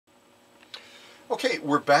Okay,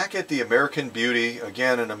 we're back at the American Beauty.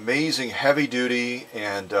 Again, an amazing heavy duty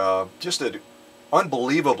and just an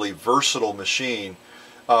unbelievably versatile machine.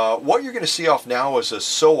 What you're going to see off now is a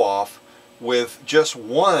sew off with just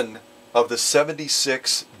one of the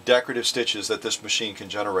 76 decorative stitches that this machine can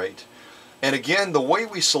generate. And again, the way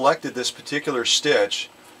we selected this particular stitch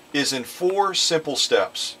is in 4 simple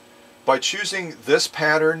steps. By choosing this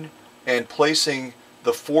pattern and placing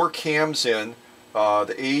the 4 cams in,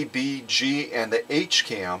 the A, B, G, and the H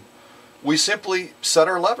cam, we simply set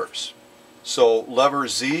our levers. So lever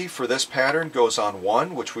Z for this pattern goes on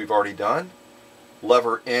 1, which we've already done.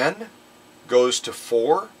 Lever N goes to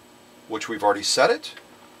 4, which we've already set it.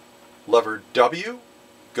 Lever W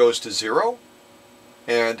goes to 0.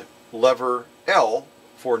 And lever L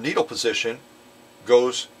for needle position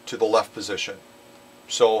goes to the left position.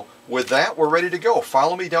 So with that, we're ready to go.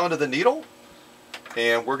 Follow me down to the needle,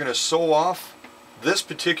 and we're going to sew off this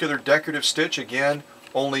particular decorative stitch. Again,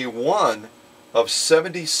 only one of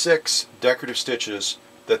 76 decorative stitches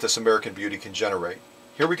that this American Beauty can generate.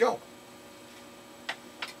 Here we go.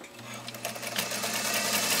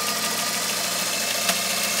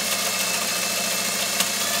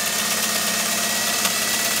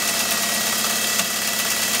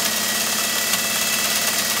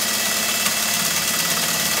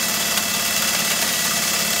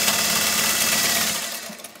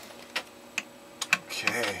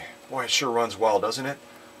 Okay, boy, it sure runs well, doesn't it?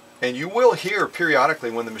 And you will hear periodically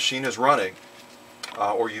when the machine is running,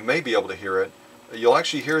 or you may be able to hear it, you'll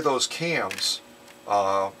actually hear those cams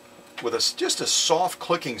with just a soft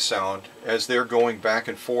clicking sound as they're going back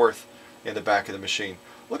and forth in the back of the machine.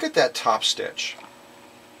 Look at that top stitch.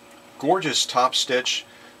 Gorgeous top stitch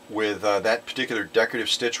with that particular decorative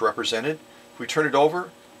stitch represented. If we turn it over,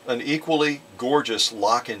 an equally gorgeous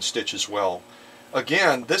lock-in stitch as well.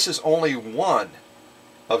 Again, this is only one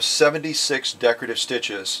of 76 decorative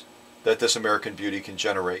stitches that this American Beauty can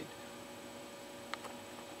generate.